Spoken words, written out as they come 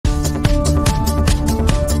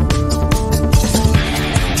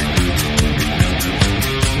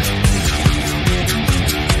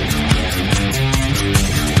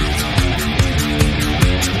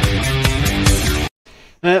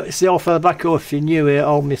It's the old fella back, or if you're new here,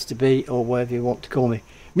 old Mr. B, or whatever you want to call me.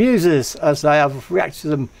 Muses, as I have reacted to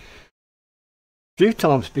them a few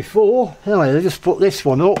times before. Anyway, they just put this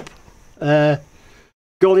one up.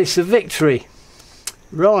 Goddess of Victory.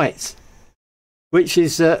 Right. Which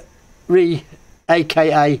is Rie,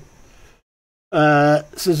 a.k.a.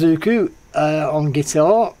 Suzaku, on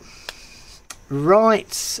guitar.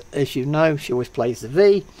 Right, as you know, she always plays the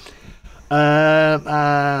V.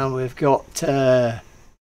 And we've got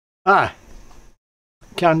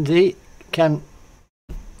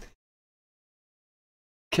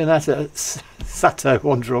Kanade Sato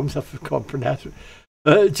on drums, I can't pronounce it.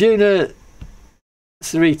 Juna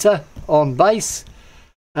Serita on bass,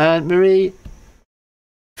 and Marie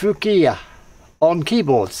Fukai on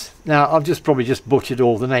keyboards. Now, I've probably just butchered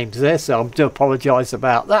all the names there, so I do apologise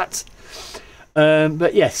about that.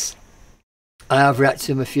 But yes, I have reacted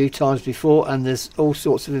to them a few times before, and there's all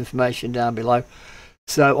sorts of information down below.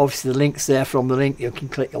 So obviously the link's there. From the link you can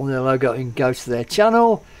click on their logo and go to their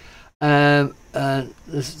channel. And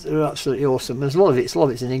they're absolutely awesome. There's a lot of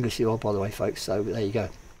it's in English, by the way, folks. So there you go.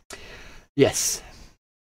 Yes,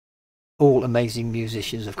 all amazing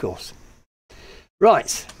musicians, of course.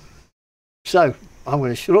 Right. So I'm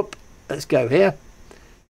going to shut up. Let's go here.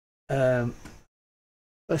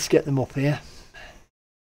 Let's get them up here.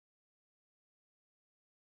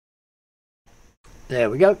 There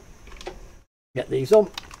we go. Get these on.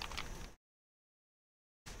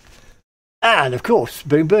 And of course,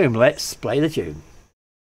 boom boom, let's play the tune.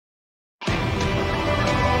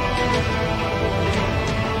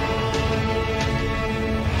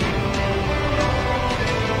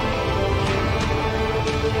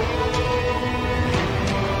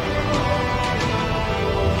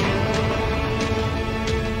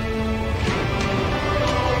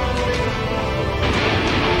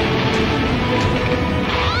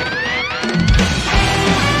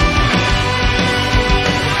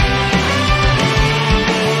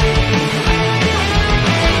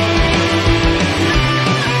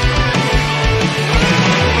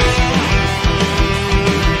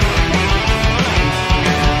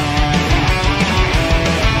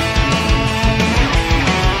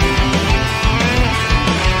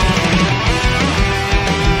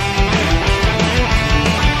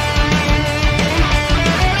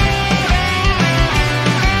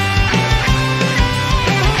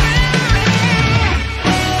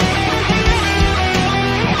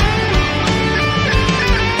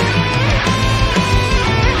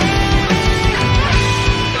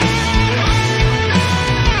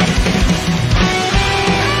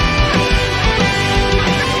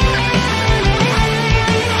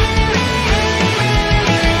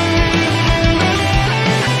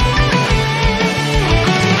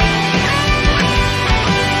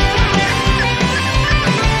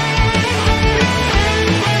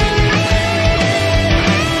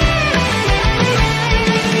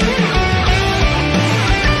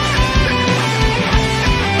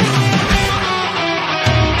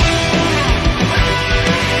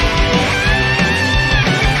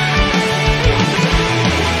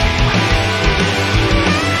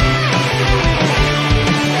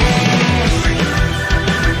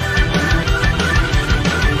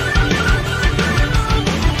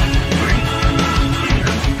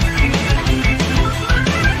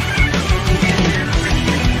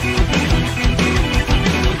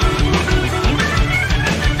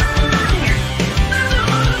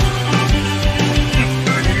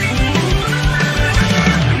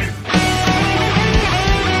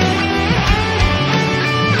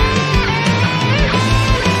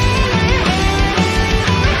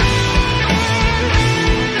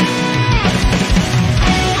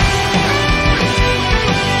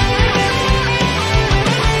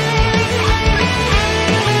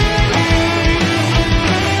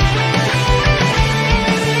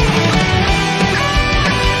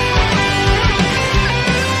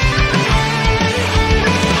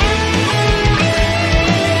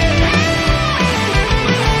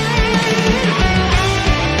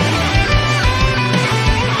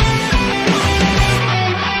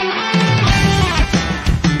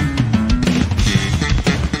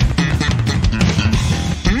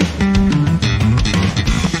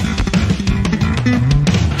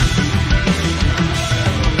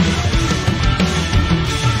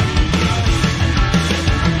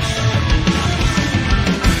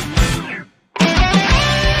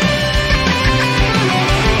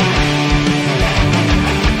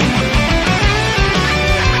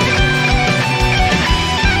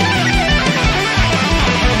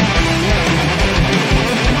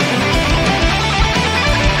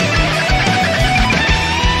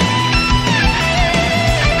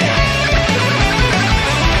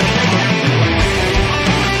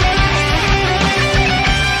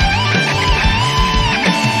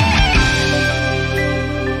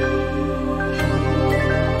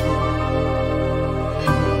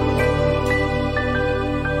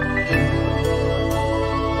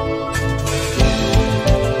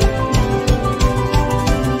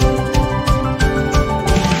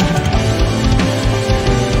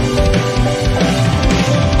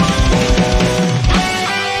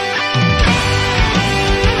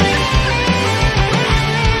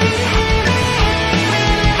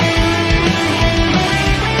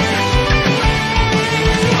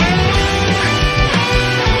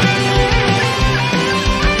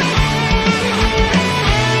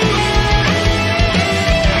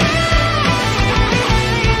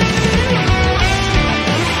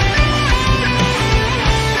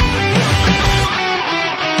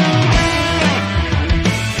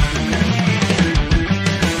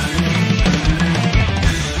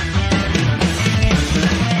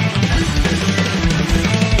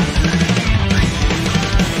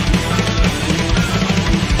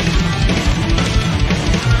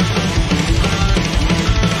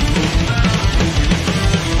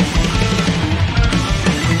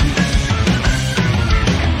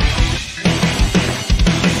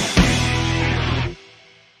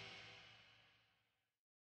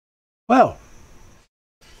 Well,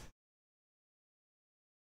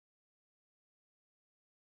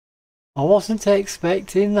 I wasn't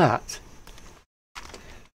expecting that.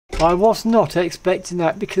 I was not expecting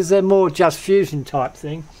that, because they're more jazz fusion type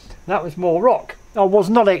thing. That was more rock. I was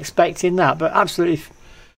not expecting that, but absolutely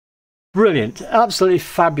brilliant, absolutely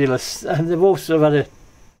fabulous. And they've also had a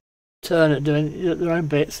turn at doing their own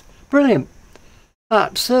bits. Brilliant,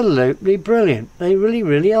 absolutely brilliant. They really,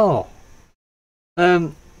 really are.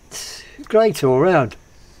 Great all round.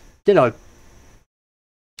 You know,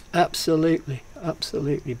 absolutely,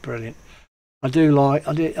 absolutely brilliant. I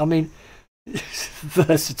mean,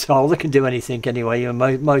 versatile. They can do anything anyway. You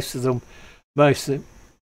know, most of them can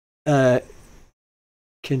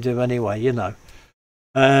do anyway. You know.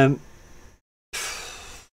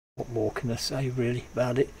 What more can I say really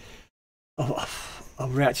about it?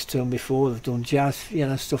 I've reacted to them before. They've done jazz, you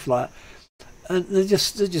know, stuff like that. And they're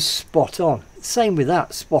just spot on. Same with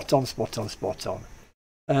that, spot on.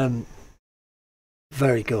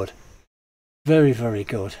 Very good, very, very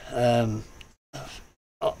good. I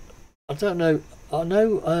don't know. I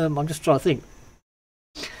know. I'm just trying to think.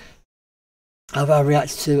 Have I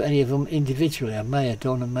reacted to any of them individually? I may have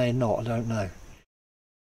done, and may have not. I don't know.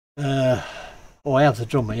 Oh, I have the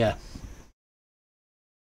drummer. Yeah.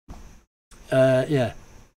 Yeah.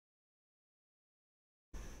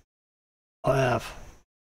 I have.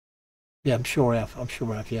 Yeah, I'm sure I have.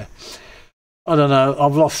 Yeah. I don't know.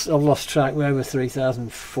 I've lost track. We're over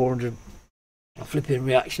 3,400 flipping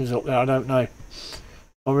reactions up there. I don't know.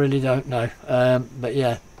 I really don't know. But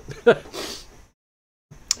yeah.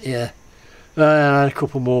 Yeah. I had a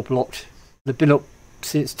couple more blocked. They've been up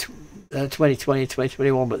since 2020,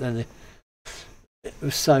 2021, but then it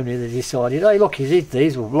was Sony that decided, hey, look, he did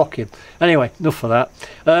these, we'll block him. Anyway, enough of that.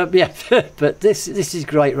 Yeah, but this is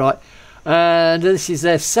great, right? And this is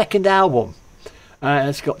their second album.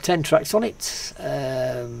 It's got 10 tracks on it,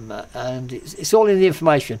 and it's all in the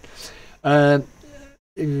information.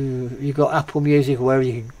 You've got Apple Music, or wherever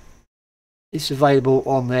you can, it's available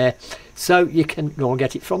on there, so you can go and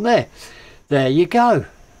get it from there. There you go,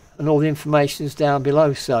 and all the information's down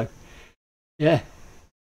below. So yeah,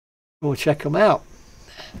 go check them out.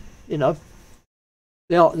 You know,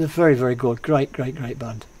 they're very, very good. Great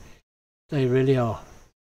band. They really are.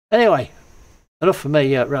 Anyway, enough for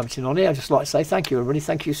me rabbiting on here. I'd just like to say thank you, everybody.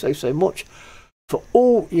 Thank you so much for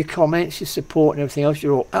all your comments, your support, and everything else.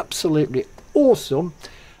 You're all absolutely awesome.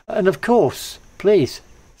 And of course, please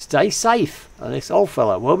stay safe. And this old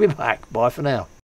fella will be back. Bye for now.